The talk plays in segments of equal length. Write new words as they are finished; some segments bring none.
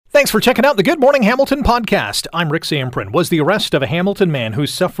Thanks for checking out the Good Morning Hamilton podcast. I'm Rick Zamprin. Was the arrest of a Hamilton man who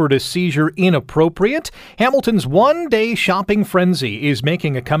suffered a seizure inappropriate? Hamilton's one-day shopping frenzy is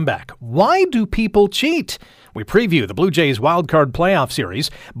making a comeback. Why do people cheat? We preview the Blue Jays wildcard playoff series.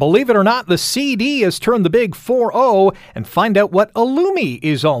 Believe it or not, the CD has turned the big 4-0 and find out what Illumi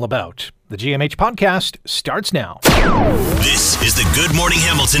is all about. The GMH podcast starts now. This is the Good Morning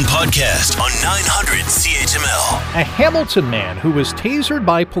Hamilton podcast on 900 CHML. A Hamilton man who was tasered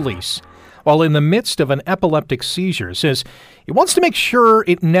by police while in the midst of an epileptic seizure says he wants to make sure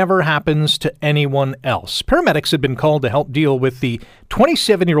it never happens to anyone else. Paramedics had been called to help deal with the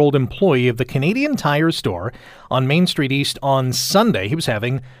 27-year-old employee of the Canadian Tire store on Main Street East on Sunday. He was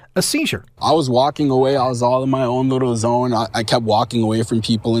having a seizure. I was walking away. I was all in my own little zone. I kept walking away from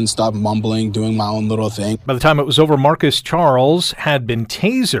people and stopped mumbling, doing my own little thing. By the time it was over, Marcus Charles had been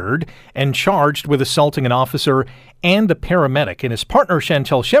tasered and charged with assaulting an officer and a paramedic. And his partner,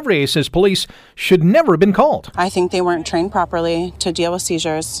 Chantal Chevrier, says police should never have been called. I think they weren't trained properly to deal with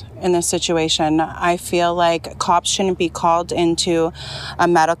seizures in this situation. I feel like cops shouldn't be called into a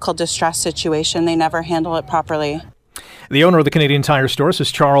medical distress situation. They never handle it properly. The owner of the Canadian Tire store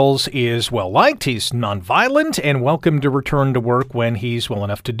says Charles is well-liked, he's nonviolent, and welcome to return to work when he's well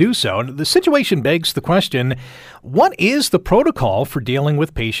enough to do so. And the situation begs the question, what is the protocol for dealing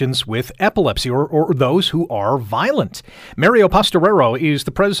with patients with epilepsy or those who are violent? Mario Pastorero is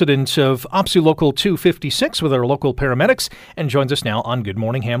the president of OPSEU Local 256 with our local paramedics and joins us now on Good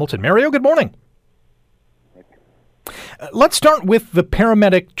Morning Hamilton. Mario, good morning. Let's start with the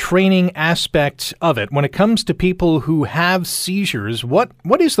paramedic training aspect of it. When it comes to people who have seizures, what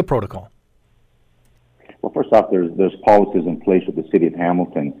is the protocol? Well, first off, there's policies in place with the City of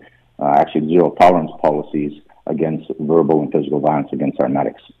Hamilton, actually zero tolerance policies against verbal and physical violence against our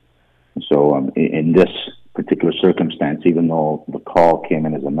medics. So in this particular circumstance, even though the call came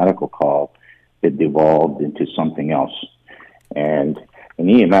in as a medical call, it devolved into something else. And in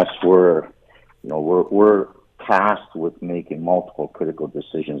EMS, we're tasked with making multiple critical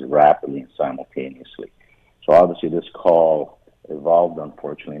decisions rapidly and simultaneously. So obviously this call evolved,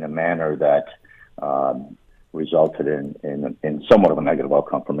 unfortunately, in a manner that resulted in somewhat of a negative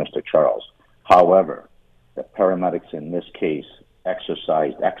outcome for Mr. Charles. However, the paramedics in this case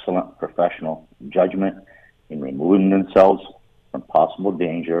exercised excellent professional judgment in removing themselves from possible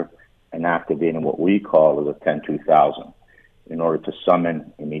danger and activating what we call the 10-2000 in order to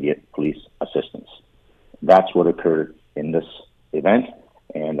summon immediate police assistance. That's what occurred in this event,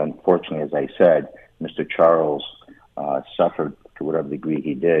 and unfortunately, as I said, Mr. Charles suffered to whatever degree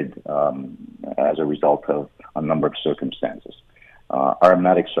he did as a result of a number of circumstances. Our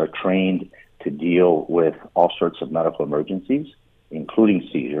medics are trained to deal with all sorts of medical emergencies, including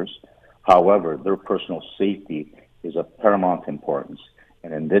seizures. However, their personal safety is of paramount importance,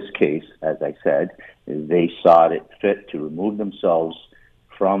 and in this case, as I said, they saw it fit to remove themselves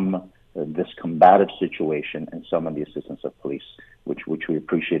from this combative situation and summon the assistance of police, which we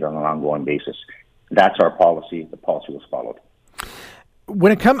appreciate on an ongoing basis. That's our policy. The policy was followed.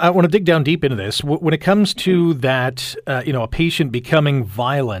 I want to dig down deep into this. When it comes to that, a patient becoming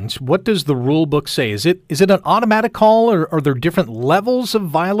violent, what does the rule book say? Is it an automatic call, or are there different levels of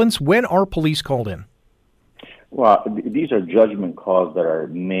violence? When are police called in? Well, these are judgment calls that are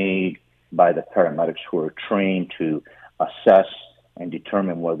made by the paramedics who are trained to assess and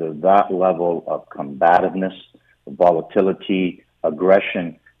determine whether that level of combativeness, volatility,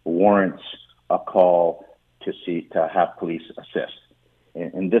 aggression warrants a call to have police assist.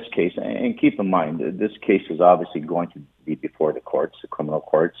 In this case, and keep in mind, this case is obviously going to be before the courts, the criminal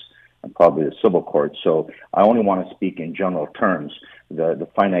courts, and probably the civil courts. So I only want to speak in general terms. The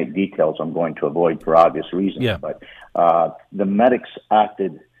finite details I'm going to avoid for obvious reasons. Yeah. But the medics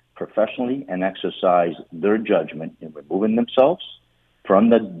acted professionally and exercised their judgment in removing themselves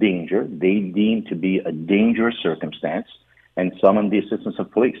from the danger they deemed to be a dangerous circumstance and summoned the assistance of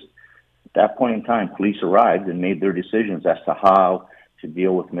police. At that point in time, police arrived and made their decisions as to how to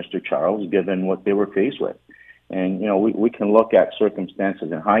deal with Mr. Charles, given what they were faced with. And, we can look at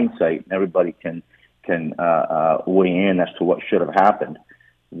circumstances in hindsight, and everybody can weigh in as to what should have happened.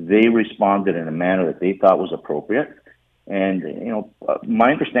 They responded in a manner that they thought was appropriate. And,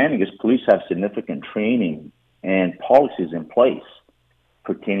 my understanding is police have significant training and policies in place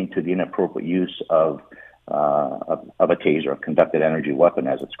pertaining to the inappropriate use of a taser, a conducted energy weapon,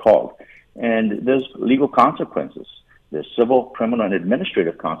 as it's called. And there's legal consequences. There's civil, criminal, and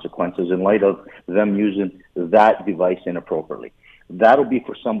administrative consequences in light of them using that device inappropriately. That'll be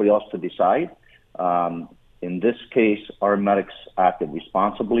for somebody else to decide. In this case, our medics acted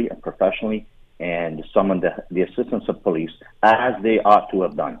responsibly and professionally and summoned the assistance of police as they ought to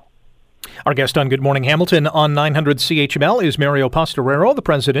have done. Our guest on Good Morning Hamilton on 900 CHML is Mario Pastorero, the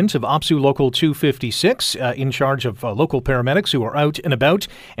president of OPSEU Local 256, in charge of local paramedics who are out and about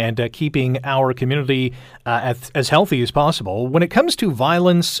and keeping our community as healthy as possible. When it comes to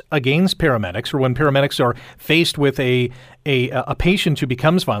violence against paramedics, or when paramedics are faced with a patient who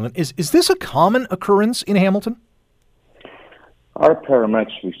becomes violent, is this a common occurrence in Hamilton? Our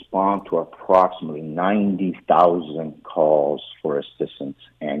paramedics respond to approximately 90,000 calls for assistance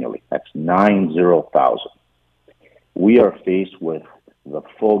annually. That's 90,000. We are faced with the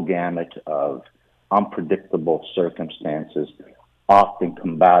full gamut of unpredictable circumstances, often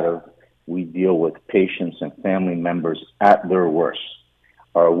combative. We deal with patients and family members at their worst.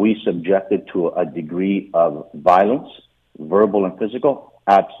 Are we subjected to a degree of violence, verbal and physical?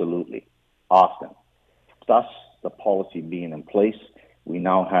 Absolutely, often. Thus, the policy being in place, we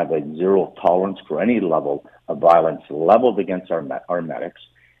now have a zero tolerance for any level of violence leveled against our medics.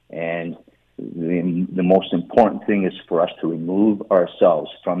 And the most important thing is for us to remove ourselves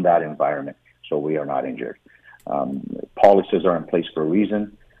from that environment so we are not injured. Policies are in place for a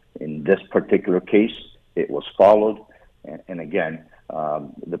reason. In this particular case, it was followed. And again,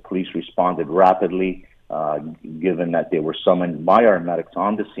 the police responded rapidly, given that they were summoned by our medics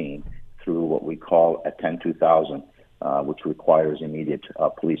on the scene through what we call a 10-2000, which requires immediate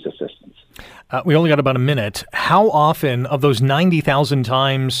police assistance. We only got about a minute. How often, of those 90,000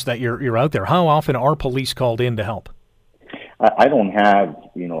 times that you're out there, how often are police called in to help? I don't have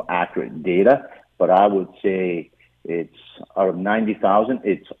accurate data, but I would say it's out of 90,000,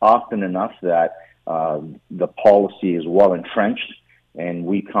 it's often enough that the policy is well entrenched, and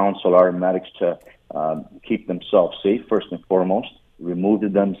we counsel our medics to keep themselves safe first and foremost, remove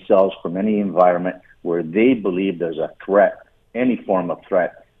themselves from any environment where they believe there's a threat, any form of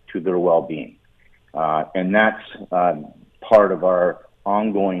threat to their well-being. And that's part of our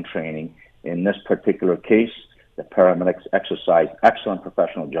ongoing training. In this particular case, the paramedics exercised excellent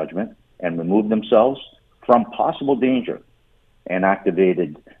professional judgment and removed themselves from possible danger and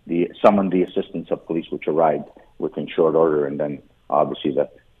summoned the assistance of police, which arrived within short order. And then obviously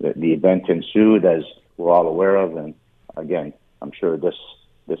the event ensued, as we're all aware of. And again, I'm sure this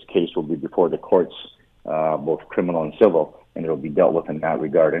case will be before the courts, both criminal and civil, and it'll be dealt with in that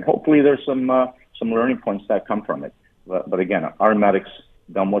regard. And hopefully there's some learning points that come from it. But again, our medics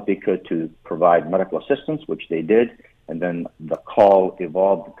done what they could to provide medical assistance, which they did, and then the call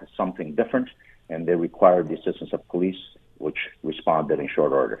evolved to something different, and they required the assistance of police, which responded in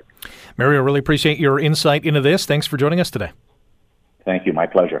short order. Mario, really appreciate your insight into this. Thanks for joining us today. Thank you. My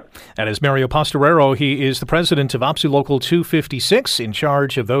pleasure. That is Mario Pastorero. He is the president of OPSEU Local 256, in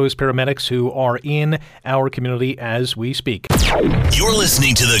charge of those paramedics who are in our community as we speak. You're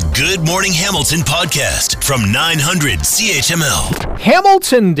listening to the Good Morning Hamilton podcast from 900 CHML.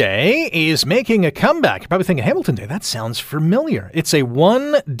 Hamilton Day is making a comeback. You're probably thinking, Hamilton Day, that sounds familiar. It's a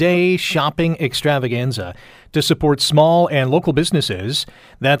one-day shopping extravaganza to support small and local businesses.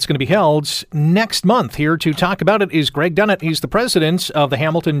 That's going to be held next month. Here to talk about it is Greg Dunnett. He's the president of the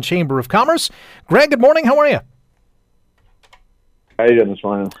Hamilton Chamber of Commerce. Greg, good morning. How are you? How are you doing this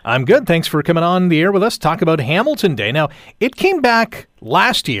morning? I'm good. Thanks for coming on the air with us. Talk about Hamilton Day. Now, it came back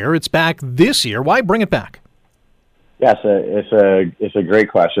last year. It's back this year. Why bring it back? Yes, it's a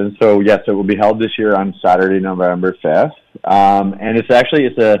great question. So yes, it will be held this year on Saturday, November 5th. And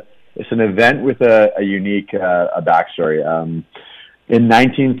it's an event with a unique backstory. In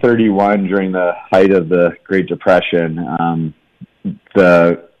 1931, during the height of the Great Depression,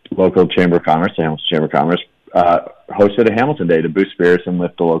 the local Chamber of Commerce, the Hamilton Chamber of Commerce, hosted a Hamilton Day to boost spirits and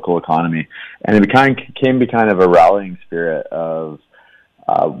lift the local economy. And it became kind of a rallying spirit of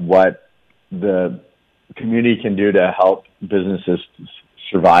what the community can do to help businesses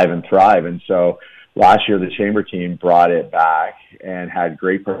survive and thrive. And so last year, the Chamber team brought it back and had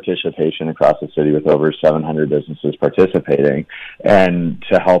great participation across the city with over 700 businesses participating, and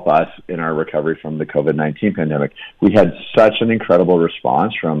to help us in our recovery from the COVID-19 pandemic. We had such an incredible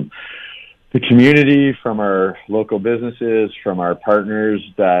response from the community, from our local businesses, from our partners,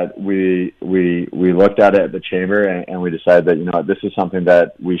 that we looked at it at the Chamber and we decided that, this is something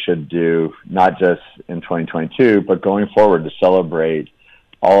that we should do not just in 2022, but going forward, to celebrate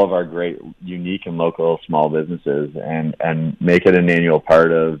all of our great, unique and local small businesses and make it an annual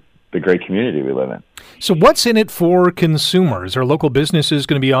part of the great community we live in. So what's in it for consumers? Are local businesses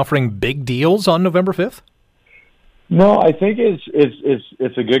going to be offering big deals on November 5th? No, I think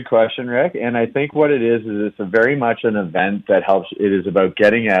it's a good question, Rick. And I think what it is it's a very much an event that helps. It is about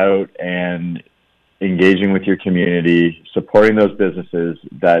getting out and engaging with your community, supporting those businesses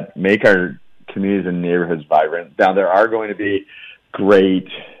that make our communities and neighborhoods vibrant. Now, there are going to be great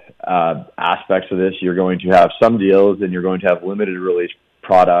aspects of this. You're going to have some deals, and you're going to have limited release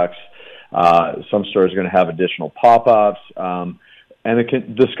products. Some stores are going to have additional pop-ups. And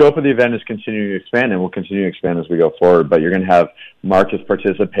the scope of the event is continuing to expand, and will continue to expand as we go forward. But you're going to have markets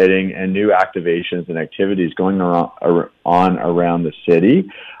participating and new activations and activities going on around the city.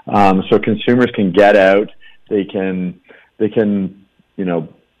 So consumers can get out. They can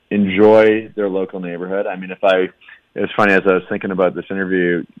enjoy their local neighborhood. I mean, it's funny, as I was thinking about this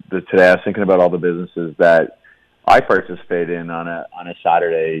interview today, I was thinking about all the businesses that I participate in on a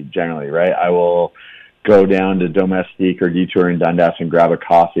Saturday generally, right? I will go down to Domestique or Detour in Dundas and grab a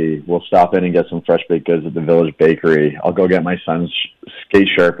coffee. We'll stop in and get some fresh baked goods at the Village Bakery. I'll go get my son's skate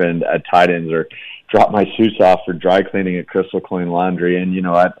sharpened at Tydens, or drop my suits off for dry cleaning at Crystal Clean Laundry. And,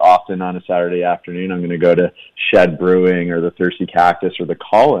 often on a Saturday afternoon, I'm going to go to Shed Brewing or the Thirsty Cactus or the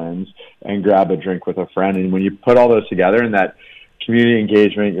Collins and grab a drink with a friend. And when you put all those together in that community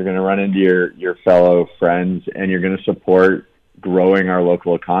engagement, you're going to run into your fellow friends, and you're going to support growing our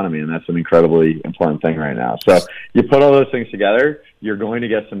local economy. And that's an incredibly important thing right now. So you put all those things together, you're going to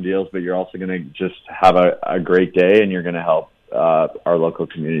get some deals, but you're also going to just have a great day, and you're going to help our local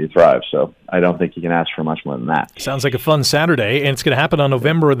community thrive. So I don't think you can ask for much more than that. Sounds like a fun Saturday, and it's going to happen on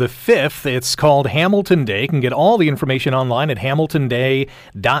November the 5th. It's called Hamilton Day. You can get all the information online at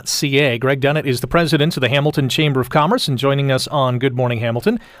hamiltonday.ca. Greg Dunnett is the president of the Hamilton Chamber of Commerce, and joining us on Good Morning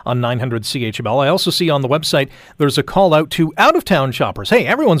Hamilton on 900 CHML. I also see on the website there's a call out to out-of-town shoppers. Hey,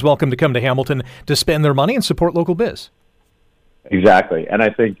 everyone's welcome to come to Hamilton to spend their money and support local biz. Exactly. And I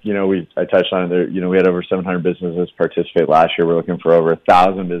think, I touched on it there, we had over 700 businesses participate last year. We're looking for over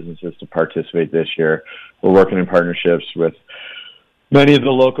 1,000 businesses to participate this year. We're working in partnerships with many of the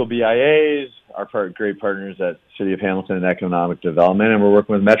local BIAs, our great partners at City of Hamilton and Economic Development, and we're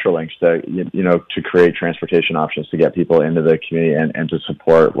working with Metrolinx to create transportation options to get people into the community and to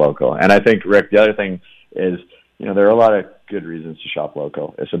support local. And I think, Rick, the other thing is, there are a lot of good reasons to shop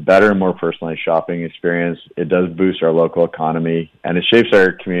local. It's a better and more personalized shopping experience. It does boost our local economy, and it shapes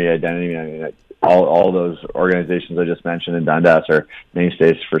our community identity. I mean, all those organizations I just mentioned in Dundas are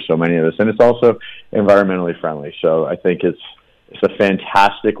mainstays for so many of us, and it's also environmentally friendly. So I think it's a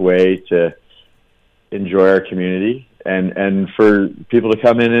fantastic way to enjoy our community, and for people to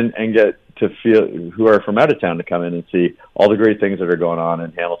come in and get to feel, who are from out of town, to come in and see all the great things that are going on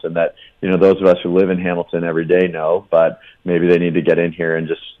in Hamilton that, those of us who live in Hamilton every day know, but maybe they need to get in here and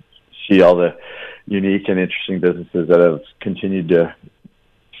just see all the unique and interesting businesses that have continued to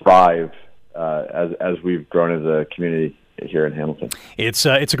thrive as we've grown as a community here in Hamilton. It's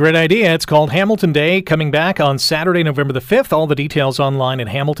a great idea. It's called Hamilton Day, coming back on Saturday, November the 5th. All the details online at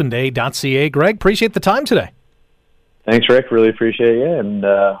hamiltonday.ca. Greg, appreciate the time today. Thanks, Rick. Really appreciate you, and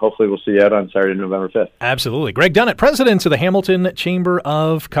hopefully we'll see you out on Saturday, November 5th. Absolutely. Greg Dunnett, president of the Hamilton Chamber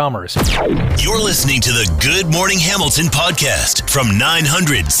of Commerce. You're listening to the Good Morning Hamilton podcast from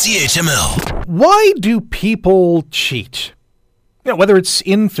 900 CHML. Why do people cheat? Whether it's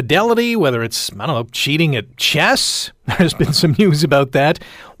infidelity, whether it's, cheating at chess. There's been some news about that.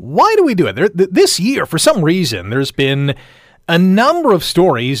 Why do we do it? This year, for some reason, there's been a number of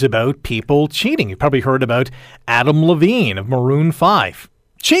stories about people cheating. You've probably heard about Adam Levine of Maroon 5.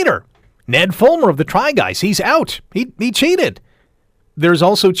 Cheater. Ned Fulmer of the Try Guys. He's out. He cheated. There's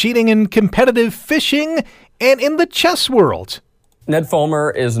also cheating in competitive fishing and in the chess world. Ned Fulmer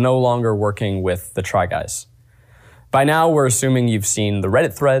is no longer working with the Try Guys. By now, we're assuming you've seen the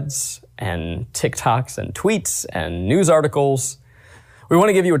Reddit threads and TikToks and tweets and news articles. We want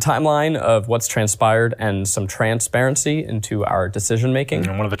to give you a timeline of what's transpired and some transparency into our decision-making.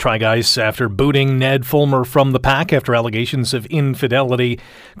 And one of the Try Guys, after booting Ned Fulmer from the pack after allegations of infidelity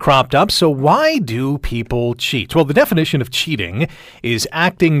cropped up. So why do people cheat? Well, the definition of cheating is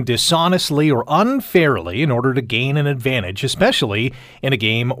acting dishonestly or unfairly in order to gain an advantage, especially in a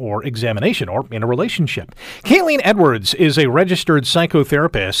game or examination or in a relationship. Kayleen Edwards is a registered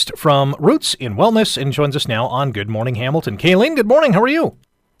psychotherapist from Roots in Wellness and joins us now on Good Morning Hamilton. Kayleen, good morning. How are you?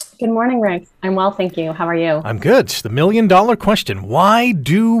 Good morning, Rick. I'm well, thank you. How are you? I'm good. It's the million-dollar question. Why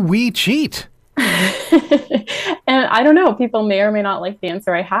do we cheat? And I don't know. People may or may not like the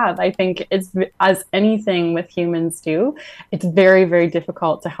answer I have. I think it's, as anything with humans do, it's very, very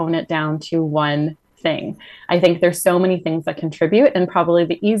difficult to hone it down to one thing. I think there's so many things that contribute, and probably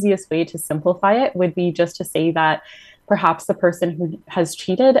the easiest way to simplify it would be just to say that perhaps the person who has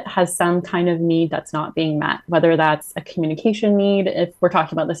cheated has some kind of need that's not being met, whether that's a communication need, if we're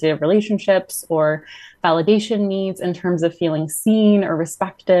talking about the state of relationships, or validation needs in terms of feeling seen or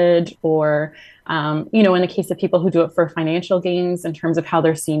respected, or, in the case of people who do it for financial gains, in terms of how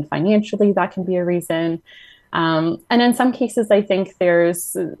they're seen financially, that can be a reason. And in some cases, I think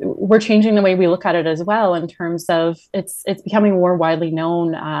we're changing the way we look at it as well, in terms of it's becoming more widely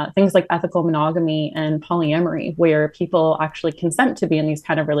known, things like ethical monogamy and polyamory, where people actually consent to be in these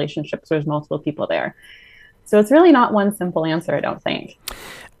kind of relationships where there's multiple people there. So it's really not one simple answer, I don't think.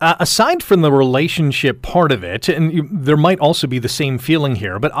 Aside from the relationship part of it, and there might also be the same feeling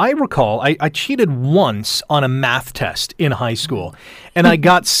here, but I recall I cheated once on a math test in high school, and I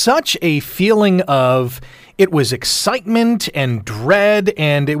got such a feeling of, it was excitement and dread,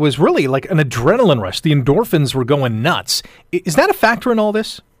 and it was really like an adrenaline rush. The endorphins were going nuts. Is that a factor in all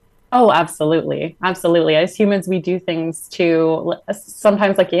this? Oh, absolutely. Absolutely. As humans, we do things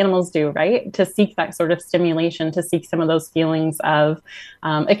sometimes like animals do, right? To seek that sort of stimulation, to seek some of those feelings of,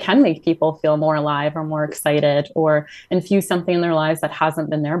 it can make people feel more alive or more excited, or infuse something in their lives that hasn't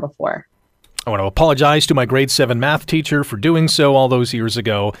been there before. I want to apologize to my grade 7 math teacher for doing so all those years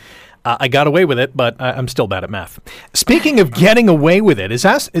ago. I got away with it, but I'm still bad at math. Speaking of getting away with it, is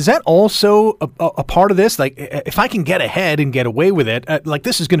that also a part of this? Like, if I can get ahead and get away with it, like,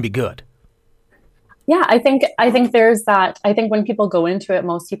 this is going to be good. Yeah, I think there's that. I think when people go into it,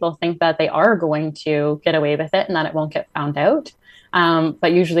 most people think that they are going to get away with it and that it won't get found out.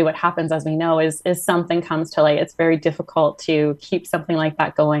 But usually what happens, as we know, is something comes to light. It's very difficult to keep something like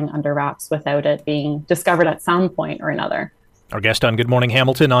that going under wraps without it being discovered at some point or another. Our guest on Good Morning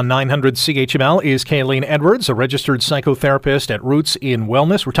Hamilton on 900 CHML is Kayleen Edwards, a registered psychotherapist at Roots in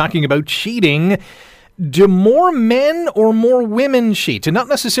Wellness. We're talking about cheating. Do more men or more women cheat? And not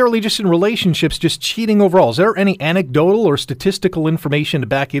necessarily just in relationships, just cheating overall. Is there any anecdotal or statistical information to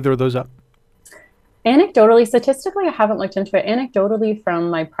back either of those up? Anecdotally, statistically, I haven't looked into it. Anecdotally, from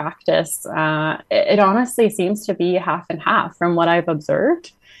my practice, it honestly seems to be half and half from what I've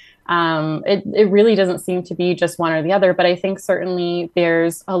observed. It really doesn't seem to be just one or the other, but I think certainly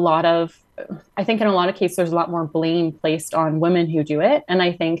in a lot of cases, there's a lot more blame placed on women who do it. And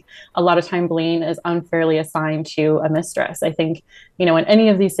I think a lot of time blame is unfairly assigned to a mistress. I think, in any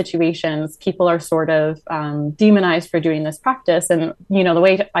of these situations, people are sort of demonized for doing this practice. And, the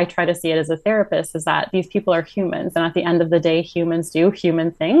way I try to see it as a therapist is that these people are humans. And at the end of the day, humans do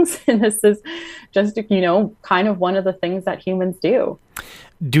human things. And this is just, kind of one of the things that humans do.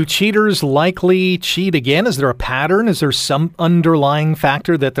 Do cheaters likely cheat again? Is there a pattern? Is there some underlying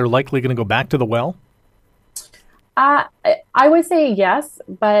factor that they're likely going to go back to the well? I would say yes,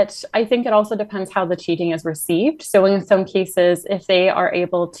 but I think it also depends how the cheating is received. So in some cases, if they are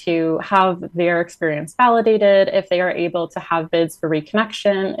able to have their experience validated, if they are able to have bids for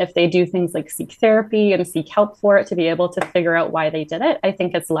reconnection, if they do things like seek therapy and seek help for it to be able to figure out why they did it, I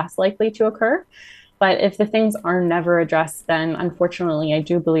think it's less likely to occur. But if the things are never addressed, then unfortunately, I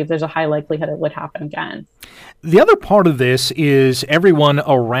do believe there's a high likelihood it would happen again. The other part of this is everyone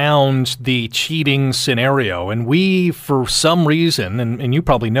around the cheating scenario. And we, for some reason, and you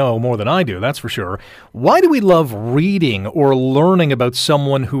probably know more than I do, that's for sure, why do we love reading or learning about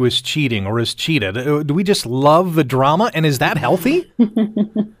someone who is cheating or is cheated? Do we just love the drama? And is that healthy?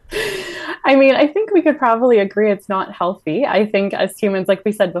 I mean, I think we could probably agree it's not healthy. I think as humans, like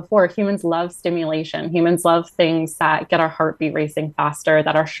we said before, humans love stimulation. Humans love things that get our heartbeat racing faster,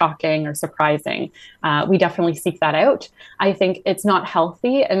 that are shocking or surprising. We definitely seek that out. I think it's not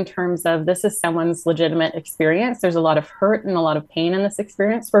healthy in terms of this is someone's legitimate experience. There's a lot of hurt and a lot of pain in this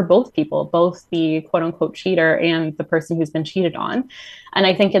experience for both people, both the quote unquote cheater and the person who's been cheated on. And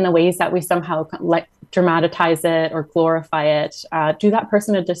I think in the ways that we somehow dramatize it or glorify it, do that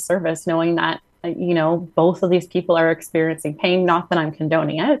person a disservice, knowing that, both of these people are experiencing pain. Not that I'm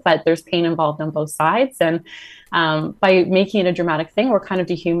condoning it, but there's pain involved on both sides. And by making it a dramatic thing, we're kind of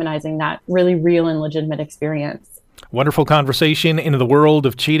dehumanizing that really real and legitimate experience. Wonderful conversation into the world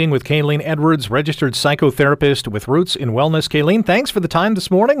of cheating with Kayleen Edwards, registered psychotherapist with Roots in Wellness. Kayleen, thanks for the time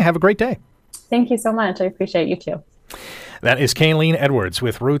this morning. Have a great day. Thank you so much. I appreciate you too. That is Kayleen Edwards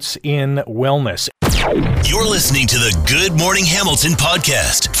with Roots in Wellness. You're listening to the Good Morning Hamilton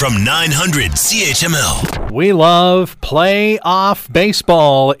podcast from 900 CHML. We love playoff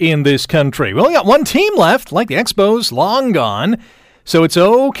baseball in this country. We only got one team left, like the Expos, long gone. So it's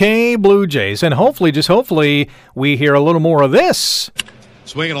okay, Blue Jays. And hopefully, just hopefully, we hear a little more of this.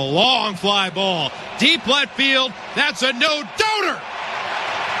 Swinging a long fly ball. Deep left field. That's a no-doubter.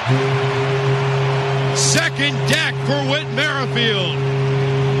 Second deck for Whit Merrifield.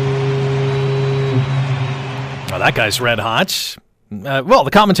 Well, that guy's red hot. The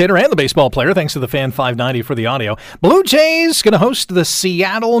commentator and the baseball player, thanks to the Fan 590 for the audio. Blue Jays going to host the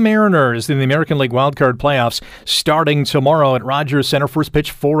Seattle Mariners in the American League wildcard playoffs starting tomorrow at Rogers Center. First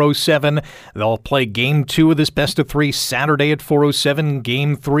pitch, 4:07. They'll play Game 2 of this best-of-3 Saturday at 4:07.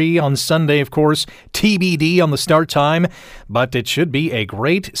 Game 3 on Sunday, of course. TBD on the start time, but it should be a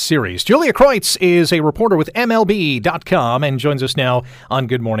great series. Julia Kreutz is a reporter with MLB.com and joins us now on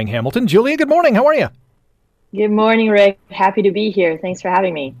Good Morning Hamilton. Julia, good morning. How are you? Good morning, Rick. Happy to be here. Thanks for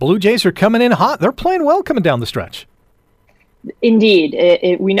having me. Blue Jays are coming in hot. They're playing well coming down the stretch.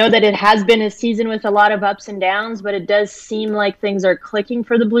 Indeed. We know that it has been a season with a lot of ups and downs, but it does seem like things are clicking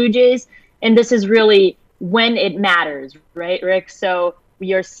for the Blue Jays. And this is really when it matters, right, Rick? So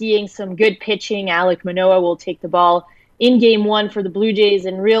we are seeing some good pitching. Alek Manoah will take the ball in Game 1 for the Blue Jays.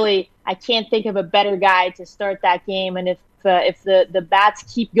 And really, I can't think of a better guy to start that game. And if the bats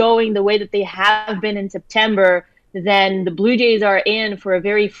keep going the way that they have been in September, then the Blue Jays are in for a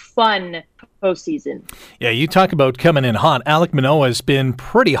very fun postseason. Yeah, you talk about coming in hot. Alek Manoah has been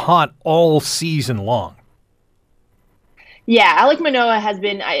pretty hot all season long. Yeah, Alek Manoah has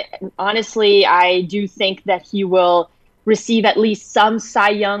been, honestly, I do think that he will receive at least some Cy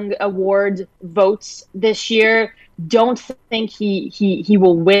Young Award votes this year. Don't think he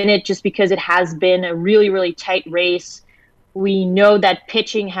will win it just because it has been a really, really tight race. We know that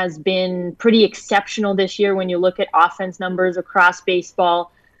pitching has been pretty exceptional this year when you look at offense numbers across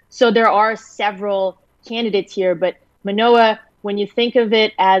baseball. So there are several candidates here, but Manoah, when you think of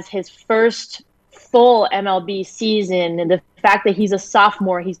it as his first full MLB season, and the fact that he's a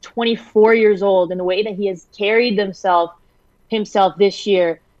sophomore, he's 24 years old, and the way that he has carried himself this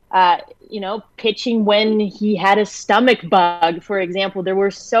year, pitching when he had a stomach bug, for example. There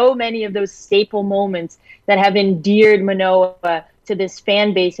were so many of those staple moments that have endeared Manoah to this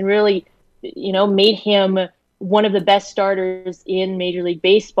fan base and really, made him one of the best starters in Major League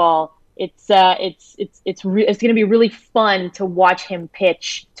Baseball. It's going to be really fun to watch him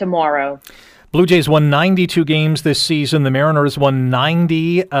pitch tomorrow. Blue Jays won 92 games this season. The Mariners won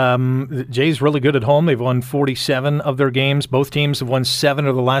 90. The Jays really good at home. They've won 47 of their games. Both teams have won 7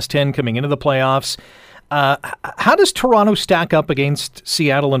 of the last 10 coming into the playoffs. How does Toronto stack up against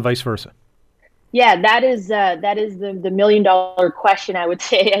Seattle and vice versa? Yeah, that is the million-dollar question, I would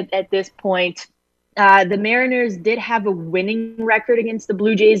say, at this point. The Mariners did have a winning record against the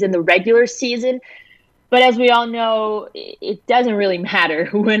Blue Jays in the regular season. But as we all know, it doesn't really matter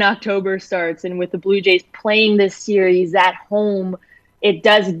when October starts. And with the Blue Jays playing this series at home, it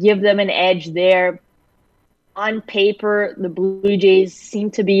does give them an edge there. On paper, the Blue Jays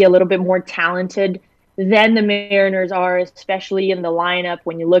seem to be a little bit more talented than the Mariners are, especially in the lineup.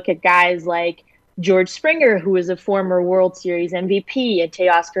 When you look at guys like George Springer, who is a former World Series MVP, and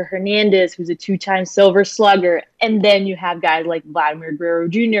Teoscar Hernandez, who's a 2-time Silver Slugger. And then you have guys like Vladimir Guerrero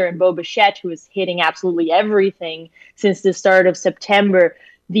Jr. and Bo Bichette, who is hitting absolutely everything since the start of September.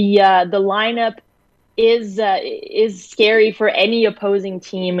 The lineup is scary for any opposing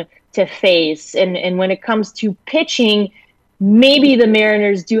team to face. And when it comes to pitching, maybe the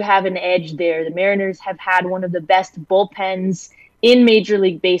Mariners do have an edge there. The Mariners have had one of the best bullpens in Major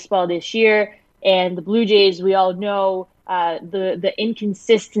League Baseball this year. And the Blue Jays, we all know the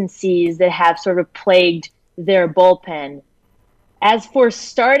inconsistencies that have sort of plagued their bullpen. As for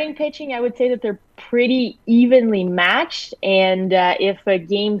starting pitching, I would say that they're pretty evenly matched. And if a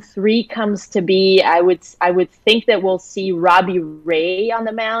Game 3 comes to be, I would think that we'll see Robbie Ray on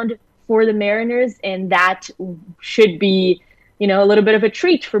the mound for the Mariners, and that should be, a little bit of a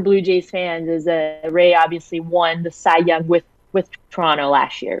treat for Blue Jays fans, as Ray obviously won the Cy Young with Toronto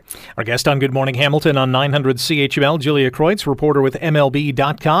last year. Our guest on Good Morning Hamilton on 900 CHML, Julia Kreutz, reporter with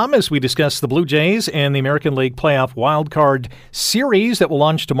MLB.com, as we discuss the Blue Jays and the American League Playoff Wildcard Series that will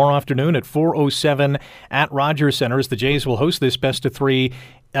launch tomorrow afternoon at 4:07 at Rogers Center, as the Jays will host this best-of-3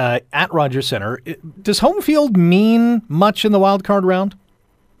 at Rogers Center. Does home field mean much in the wildcard round?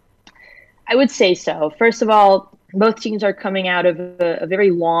 I would say so. First of all, both teams are coming out of a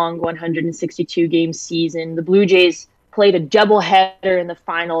very long 162-game season. The Blue Jays played a doubleheader in the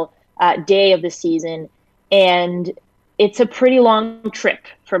final day of the season, and it's a pretty long trip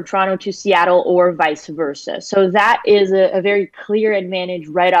from Toronto to Seattle or vice versa. So that is a very clear advantage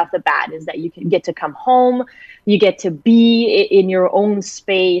right off the bat, is that you can get to come home, you get to be in your own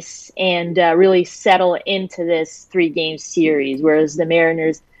space and really settle into this 3-game series, whereas the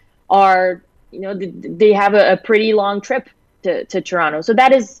Mariners are, they have a pretty long trip to Toronto. So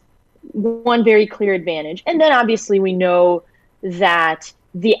that is one very clear advantage. And then obviously we know that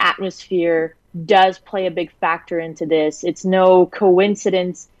the atmosphere does play a big factor into this. It's no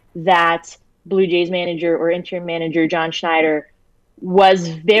coincidence that Blue Jays manager or interim manager John Schneider was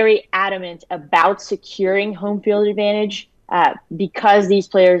very adamant about securing home field advantage because these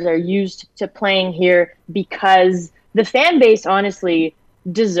players are used to playing here, because the fan base honestly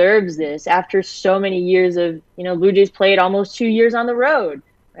deserves this after so many years of, Blue Jays played almost 2 years on the road,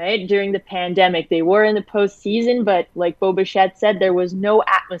 right? During the pandemic, they were in the postseason, but like Bo Bichette said, there was no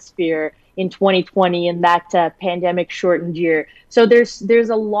atmosphere in 2020 in that pandemic shortened year. So there's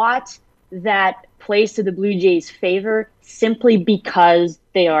a lot that plays to the Blue Jays' favor simply because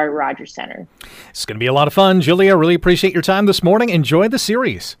they are at Rogers Center. It's going to be a lot of fun. Julia, really appreciate your time this morning. Enjoy the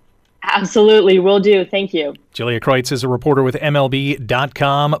series. Absolutely, will do. Thank you. Julia Kreutz is a reporter with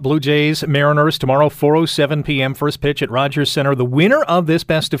MLB.com. Blue Jays, Mariners, tomorrow, 4:07 p.m. First pitch at Rogers Center. The winner of this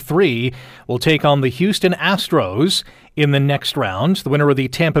best of three will take on the Houston Astros in the next round. The winner of the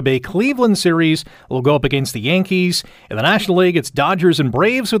Tampa Bay-Cleveland series will go up against the Yankees. In the National League, it's Dodgers and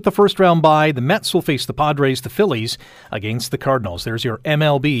Braves with the first round bye. The Mets will face the Padres, the Phillies against the Cardinals. There's your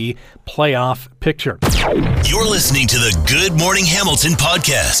MLB playoff picture. You're listening to the Good Morning Hamilton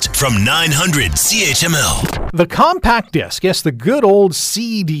podcast from 900 CHML. The compact disc, yes, the good old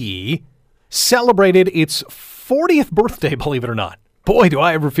CD, celebrated its 40th birthday, believe it or not. Boy, do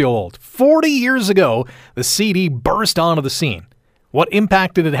I ever feel old. 40 years ago, the CD burst onto the scene. What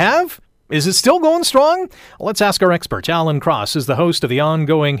impact did it have? Is it still going strong? Well, let's ask our expert. Alan Cross is the host of the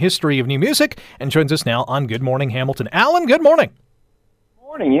ongoing History of New Music and joins us now on Good Morning Hamilton. Alan, good morning.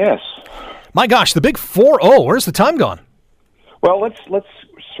 Morning, yes. My gosh, the big 4-0. Where's the time gone? Well, let's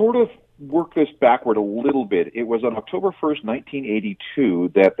sort of work this backward a little bit. It was on October 1st,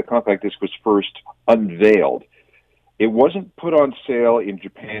 1982, that the compact disc was first unveiled. It wasn't put on sale in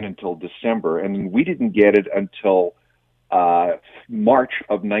Japan until December, and we didn't get it until March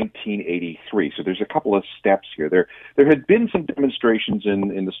of 1983. So there's a couple of steps here. There had been some demonstrations in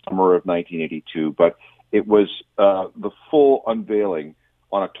the summer of 1982, but it was the full unveiling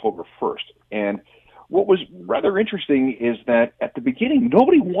on October 1st. And what was rather interesting is that at the beginning,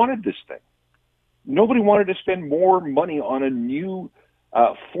 nobody wanted this thing. Nobody wanted to spend more money on a new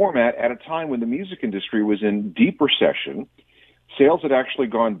format at a time when the music industry was in deep recession. Sales had actually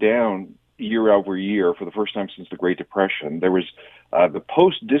gone down year over year for the first time since the Great Depression. There was the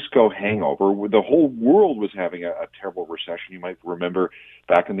post-disco hangover, where the whole world was having a terrible recession. You might remember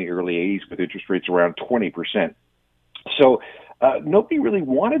back in the early 80s with interest rates around 20%. So nobody really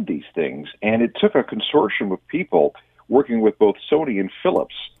wanted these things, and it took a consortium of people working with both Sony and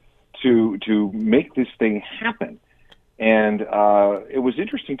Philips to make this thing happen. And it was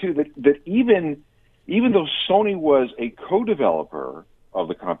interesting, too, that even though Sony was a co-developer of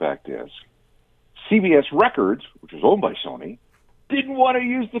the compact disc, CBS Records, which was owned by Sony, didn't want to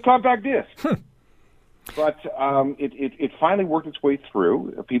use the compact disc. But it finally worked its way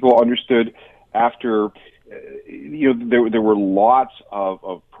through. People understood after, there were lots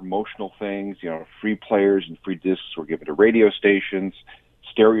of promotional things. Free players and free discs were given to radio stations.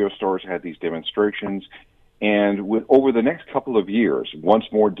 Stereo stores had these demonstrations. And over the next couple of years, once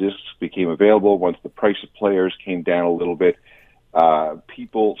more discs became available, once the price of players came down a little bit,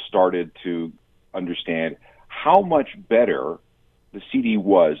 people started to understand how much better the CD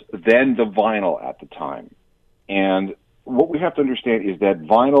was than the vinyl at the time. And what we have to understand is that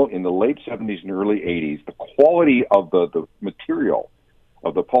vinyl in the late 70s and early 80s, the quality of the material,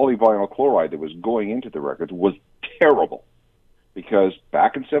 of the polyvinyl chloride that was going into the records was terrible. Because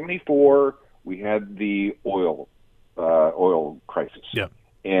back in 74, we had the oil crisis. Yeah.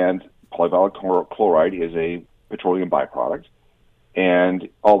 And polyvinyl chloride is a petroleum byproduct. And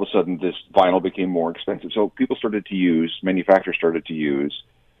all of a sudden, this vinyl became more expensive. So manufacturers started to use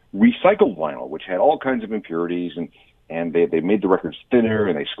recycled vinyl, which had all kinds of impurities, and they made the records thinner,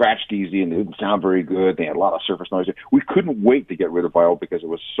 and they scratched easy, and they didn't sound very good. They had a lot of surface noise. We couldn't wait to get rid of vinyl because it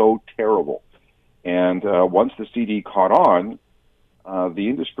was so terrible. And once the CD caught on, the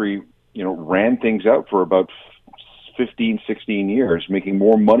industry, ran things out for about 15, 16 years, making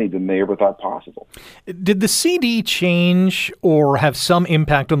more money than they ever thought possible. Did the CD change or have some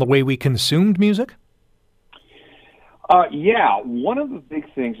impact on the way we consumed music? Yeah. One of the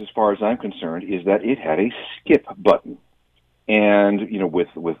big things, as far as I'm concerned, is that it had a skip button. And,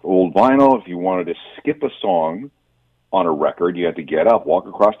 with old vinyl, if you wanted to skip a song on a record, you had to get up, walk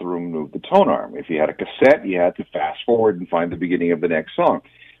across the room, and move the tone arm. If you had a cassette, you had to fast forward and find the beginning of the next song.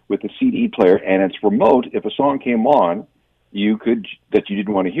 With the CD player and its remote, if a song came on that you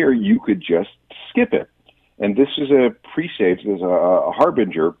didn't want to hear, you could just skip it. And this is a presage, there's a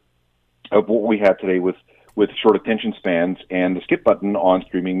harbinger of what we have today with short attention spans and the skip button on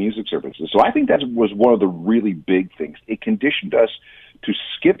streaming music services. So I think that was one of the really big things. It conditioned us to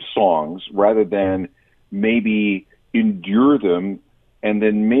skip songs rather than maybe endure them and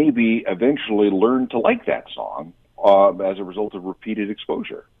then maybe eventually learn to like that song as a result of repeated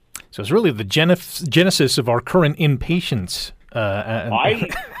exposure. So it's really the genesis of our current impatience. I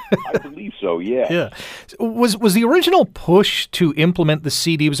believe so. Yeah. Yeah. Was the original push to implement the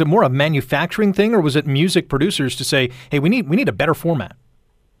CD? Was it more a manufacturing thing, or was it music producers to say, "Hey, we need a better format"?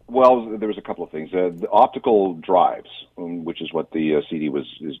 Well, there was a couple of things. The optical drives, which is what the CD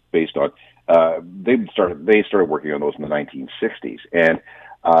is based on, they started working on those in the 1960s, and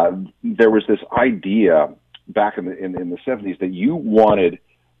there was this idea back in the 70s that you wanted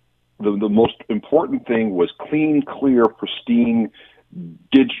the most important thing was clean, clear, pristine,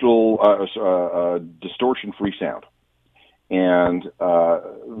 digital, distortion-free sound, and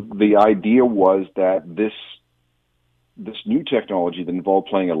the idea was that this new technology that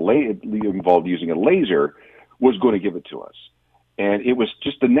involved involved using a laser was going to give it to us. And it was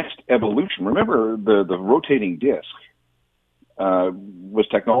just the next evolution. Remember, the rotating disc was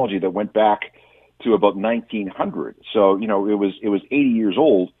technology that went back to about 1900. So, it was 80 years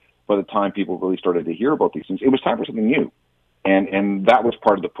old by the time people really started to hear about these things. It was time for something new. And that was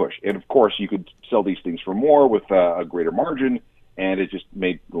part of the push. And of course, you could sell these things for more with a greater margin. And it just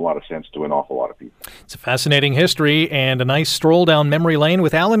made a lot of sense to an awful lot of people. It's a fascinating history and a nice stroll down memory lane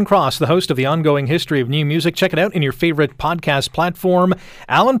with Alan Cross, the host of the Ongoing History of New Music. Check it out in your favorite podcast platform.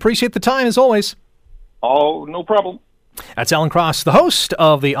 Alan, appreciate the time as always. Oh, no problem. That's Alan Cross, the host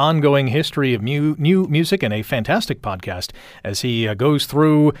of the Ongoing History of New Music, and a fantastic podcast as he goes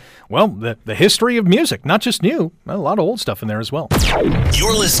through, the history of music, not just new, a lot of old stuff in there as well.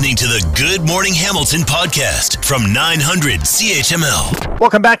 You're listening to the Good Morning Hamilton podcast from 900 CHML.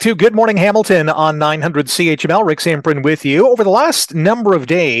 Welcome back to Good Morning Hamilton on 900 CHML. Rick Samprin with you. Over the last number of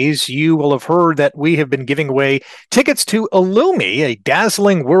days, you will have heard that we have been giving away tickets to Illumi, a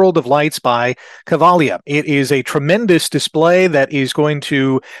dazzling world of lights by Cavalia. It is a tremendous display that is going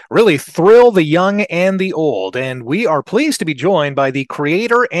to really thrill the young and the old. And we are pleased to be joined by the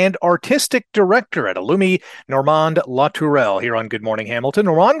creator and artistic director at Illumi, Normand Latourelle, here on Good Morning Hamilton.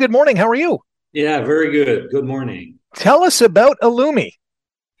 Normand, good morning. How are you? Yeah, very good. Good morning. Tell us about Illumi.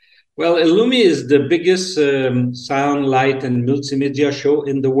 Well, Illumi is the biggest sound, light, and multimedia show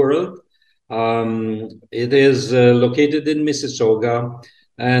in the world. It is located in Mississauga.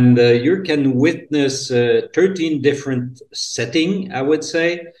 And you can witness 13 different settings, I would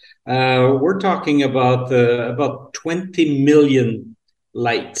say. We're talking about 20 million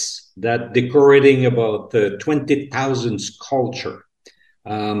lights that decorating about 20,000 sculpture.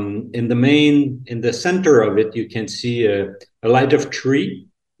 In the center of it, you can see a light of tree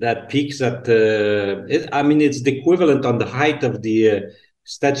that peaks at it's the equivalent on the height of the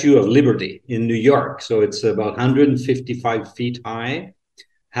Statue of Liberty in New York. So it's about 155 feet high.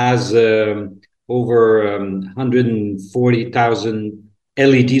 Has over 140,000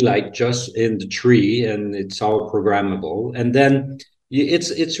 LED light just in the tree, and it's all programmable. And then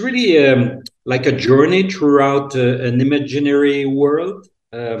it's really like a journey throughout an imaginary world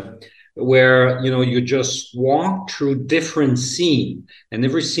where you just walk through different scenes, and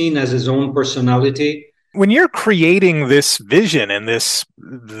every scene has its own personality. When you're creating this vision and this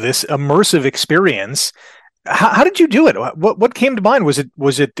immersive experience, how did you do it? What came to mind? Was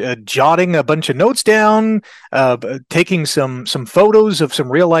it jotting a bunch of notes down, taking some photos of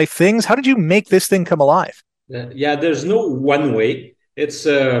some real life things? How did you make this thing come alive? Yeah, there's no one way. It's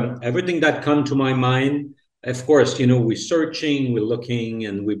everything that come to my mind. Of course, we're searching, we're looking,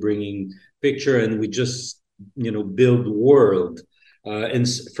 and we're bringing picture, and we just build world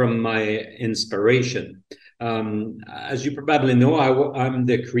from my inspiration. As you probably know, I'm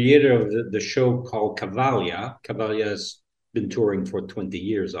the creator of the show called Cavalia. Cavalia has been touring for 20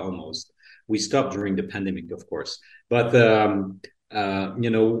 years almost. We stopped during the pandemic, of course. But,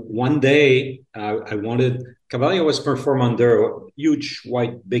 one day I wanted... Cavalia was performed under a huge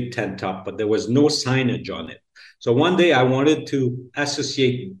white big tent top, but there was no signage on it. So one day I wanted to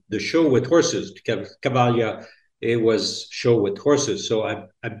associate the show with horses. Cavalia, it was show with horses. So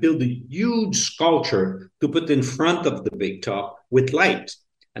I built a huge sculpture to put in front of the big top with light.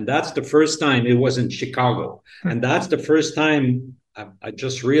 And that's the first time. It was in Chicago. And that's the first time I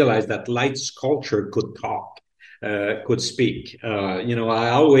just realized that light sculpture could talk, could speak. I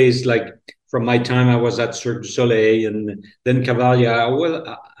always, from my time I was at Cirque du Soleil and then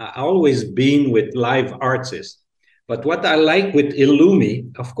Cavalia, I always been with live artists. But what I like with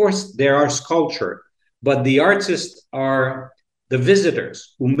Illumi, of course, there are sculpture, but the artists are the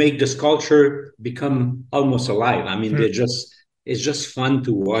visitors who make the sculpture become almost alive. I mean, it's just fun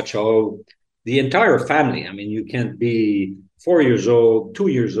to watch the entire family. I mean, you can't be 4 years old, 2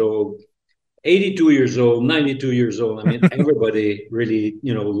 years old, 82 years old, 92 years old. I mean, everybody really,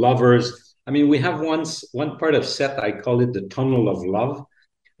 lovers. I mean, we have one part of set, I call it the tunnel of love.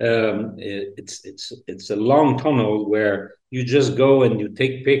 It's a long tunnel where you just go and you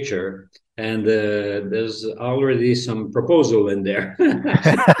take picture, and there's already some proposal in there.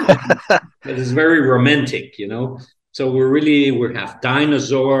 It's very romantic, So we have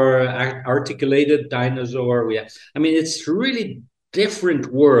dinosaur, articulated dinosaur. It's really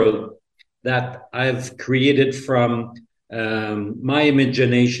different world that I've created from my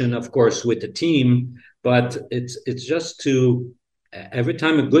imagination, of course, with the team. But it's just to every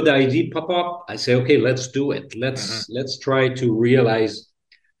time a good idea pop up, I say, okay, let's do it. Let's try to realize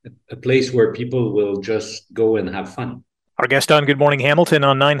a place where people will just go and have fun. Our guest on Good Morning Hamilton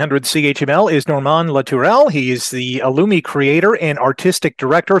on 900 CHML is Normand Latourelle. He is the Illumi creator and artistic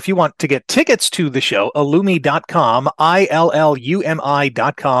director. If you want to get tickets to the show, illumi.com,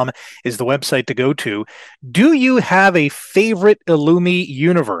 ILLUMI.com is the website to go to. Do you have a favorite Illumi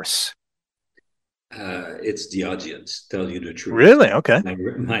universe? It's the audience, tell you the truth. Really? Okay.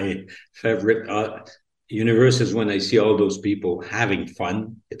 My favorite universe is when I see all those people having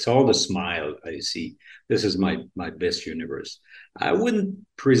fun. It's all the smile I see. This is my best universe. I wouldn't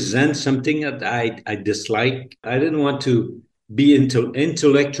present something that I dislike. I didn't want to be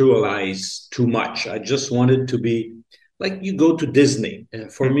intellectualized too much. I just wanted to be like you go to Disney.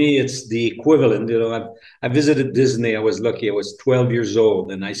 For me, it's the equivalent. I visited Disney. I was lucky. I was 12 years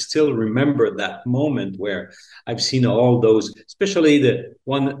old, and I still remember that moment where I've seen all those, especially the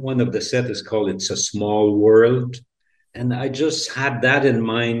one of the set is called "It's a Small World," and I just had that in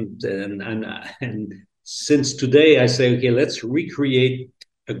mind. And since today, I say, okay, let's recreate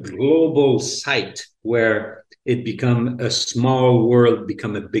a global site where it become a small world,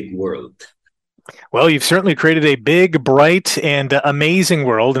 become a big world. Well, you've certainly created a big, bright, and amazing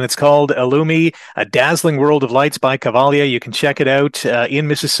world, and it's called Illumi, A Dazzling World of Lights by Cavalia. You can check it out in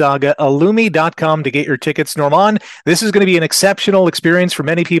Mississauga, illumi.com to get your tickets. Normand, this is going to be an exceptional experience for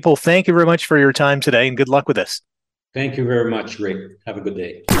many people. Thank you very much for your time today, and good luck with this. Thank you very much, Rick. Have a good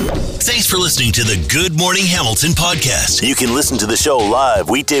day. Thanks for listening to the Good Morning Hamilton podcast. You can listen to the show live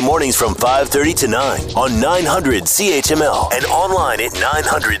weekday mornings from 5:30 to 9 on 900 CHML and online at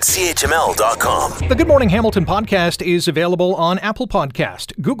 900CHML.com. The Good Morning Hamilton podcast is available on Apple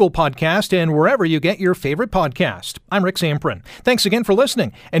Podcast, Google Podcast, and wherever you get your favorite podcast. I'm Rick Zamprin. Thanks again for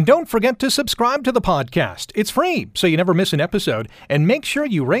listening. And don't forget to subscribe to the podcast. It's free, so you never miss an episode. And make sure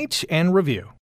you rate and review.